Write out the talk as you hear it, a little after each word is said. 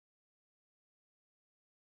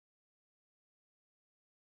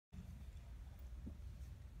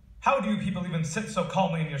How do you people even sit so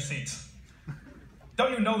calmly in your seats?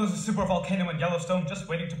 Don't you know there's a supervolcano in Yellowstone just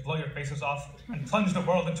waiting to blow your faces off and plunge the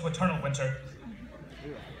world into eternal winter?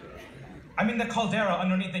 I mean the caldera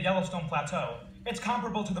underneath the Yellowstone Plateau. It's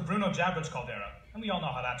comparable to the Bruno Jabbridge caldera, and we all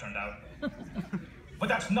know how that turned out. But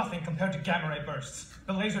that's nothing compared to gamma ray bursts,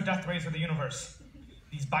 the laser death rays of the universe.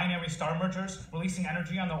 These binary star mergers, releasing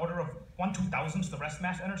energy on the order of 1/2000th the rest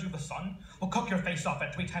mass energy of the sun, will cook your face off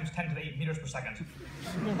at 3 × 10⁸ meters per second.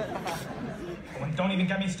 And don't even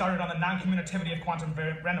get me started on the non-commutativity of quantum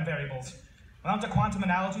random variables. Without a quantum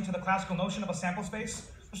analogy to the classical notion of a sample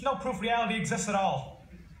space, there's no proof reality exists at all.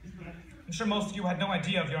 I'm sure most of you had no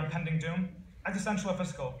idea of your impending doom, existential or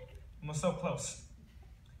physical, and was so close.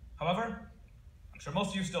 However, I'm sure most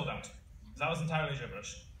of you still don't, because that was entirely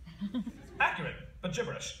gibberish. Accurate, but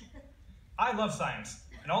gibberish. I love science,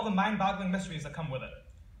 and all the mind-boggling mysteries that come with it.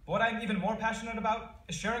 But what I'm even more passionate about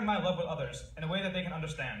is sharing my love with others in a way that they can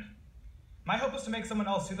understand. My hope is to make someone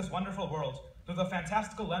else see this wonderful world through the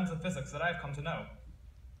fantastical lens of physics that I have come to know.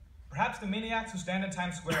 Perhaps the maniacs who stand in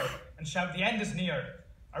Times Square and shout, "The end is near,"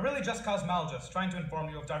 are really just cosmologists trying to inform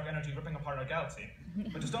you of dark energy ripping apart our galaxy,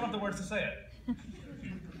 but just don't have the words to say it.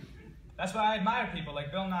 That's why I admire people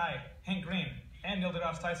like Bill Nye, Hank Green, and Neil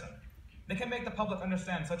deGrasse Tyson. They can make the public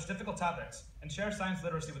understand such difficult topics and share science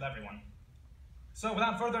literacy with everyone. So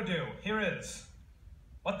without further ado, here is,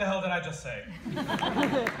 what the hell did I just say?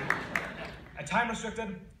 A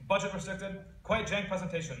time-restricted, budget-restricted, quite jank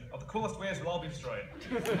presentation of the coolest ways we'll all be destroyed.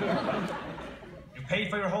 You paid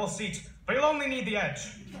for your whole seat, but you'll only need the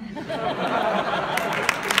edge.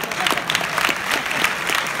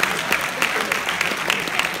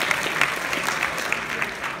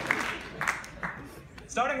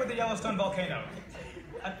 Starting with the Yellowstone volcano,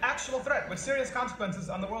 an actual threat with serious consequences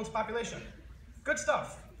on the world's population. Good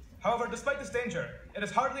stuff. However, despite this danger, it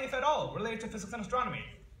is hardly, if at all, related to physics and astronomy.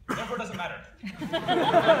 Therefore, it doesn't matter.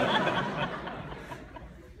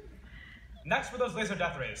 Next were those laser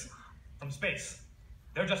death rays from space.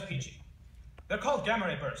 They're just peachy. They're called gamma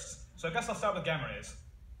ray bursts, so I guess I'll start with gamma rays.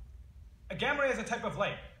 A gamma ray is a type of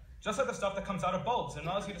light, just like the stuff that comes out of bulbs and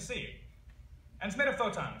allows you to see. And it's made of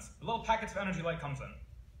photons, the little packets of energy light comes in.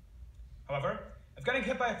 However, if getting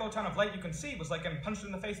hit by a photon of light you can see was like getting punched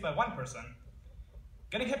in the face by one person,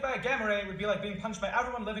 getting hit by a gamma ray would be like being punched by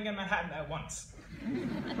everyone living in Manhattan at once.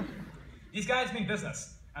 These guys mean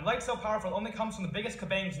business, and light so powerful only comes from the biggest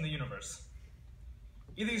kabangs in the universe.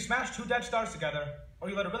 Either you smash 2 dead stars together, or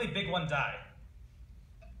you let a really big one die.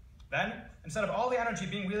 Then, instead of all the energy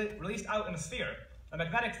being released out in a sphere, the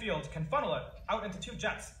magnetic field can funnel it out into 2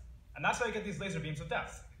 jets, and that's how you get these laser beams of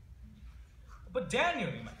death. But Daniel,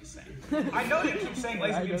 you might be saying, I know you keep saying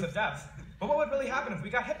laser beams of death, but what would really happen if we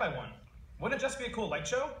got hit by one? Wouldn't it just be a cool light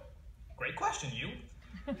show? Great question, you.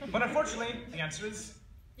 But unfortunately, the answer is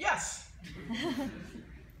yes.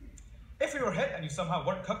 If you were hit and you somehow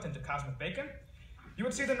weren't cooked into cosmic bacon, you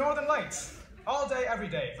would see the northern lights, all day, every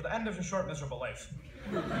day, for the end of your short, miserable life.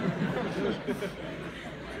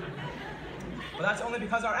 But that's only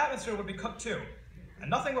because our atmosphere would be cooked too, and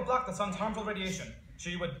nothing would block the sun's harmful radiation, so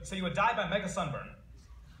you would die by mega sunburn.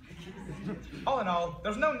 All in all,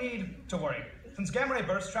 there's no need to worry, since gamma ray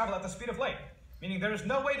bursts travel at the speed of light, meaning there is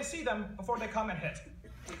no way to see them before they come and hit.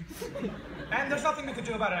 And there's nothing we could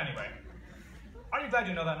do about it anyway. Aren't you glad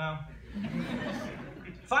you know that now?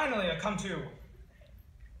 Finally, I come to...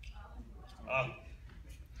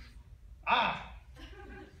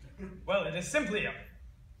 Well, it is simply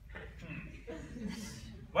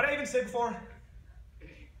what did I even say before?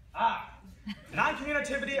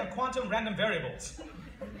 Non-commutativity of quantum random variables.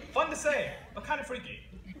 Fun to say, but kind of freaky.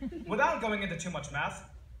 Without going into too much math,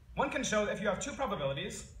 one can show that if you have 2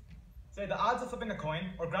 probabilities, say the odds of flipping a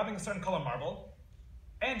coin or grabbing a certain color marble,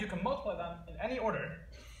 and you can multiply them in any order,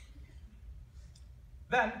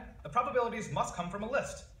 then the probabilities must come from a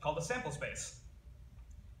list called a sample space.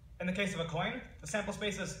 In the case of a coin, the sample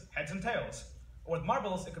space is heads and tails, or with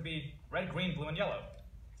marbles, it could be red, green, blue, and yellow.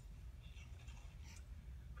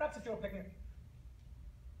 Perhaps if you were picking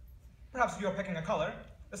a color,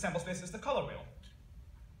 the sample space is the color wheel.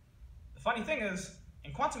 The funny thing is,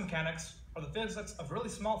 in quantum mechanics, or the physics of really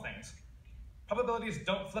small things, probabilities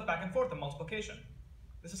don't flip back and forth in multiplication.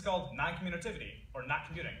 This is called non-commutativity, or not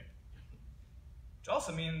commuting. Which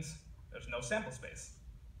also means there's no sample space.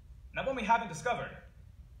 Not one we haven't discovered.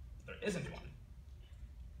 There isn't one.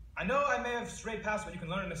 I know I may have strayed past what you can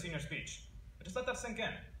learn in a senior speech, but just let that sink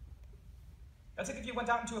in. That's like if you went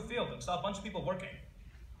out into a field and saw a bunch of people working.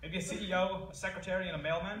 Maybe a CEO, a secretary, and a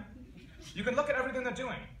mailman. You can look at everything they're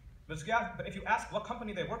doing, but if you ask what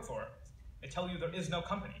company they work for, they tell you there is no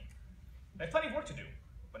company. They have plenty of work to do,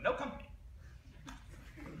 but no company.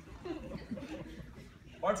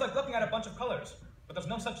 Or it's like looking at a bunch of colors, but there's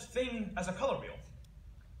no such thing as a color wheel.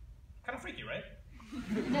 Kind of freaky, right?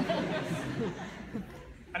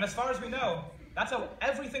 And as far as we know, that's how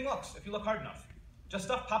everything looks if you look hard enough. Just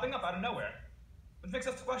stuff popping up out of nowhere. Which makes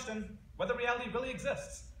us question whether reality really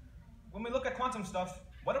exists. When we look at quantum stuff,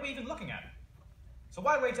 what are we even looking at? So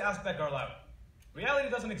why wait to ask that girl out? Reality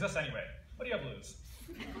doesn't exist anyway. What do you have to lose?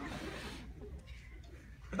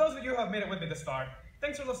 For those of you who have made it with me this far,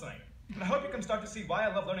 thanks for listening. And I hope you can start to see why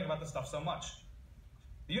I love learning about this stuff so much.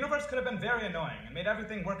 The universe could have been very annoying and made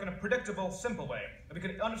everything work in a predictable, simple way that we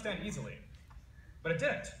could understand easily. But it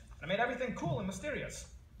didn't, and it made everything cool and mysterious,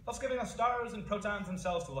 thus giving us stars and protons and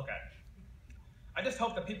cells to look at. I just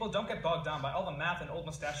hope that people don't get bogged down by all the math and old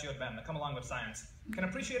mustachioed men that come along with science, can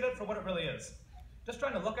appreciate it for what it really is. Just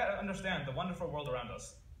trying to look at and understand the wonderful world around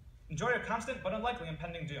us. Enjoy your constant but unlikely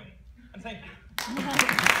impending doom. And thank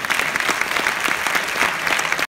you.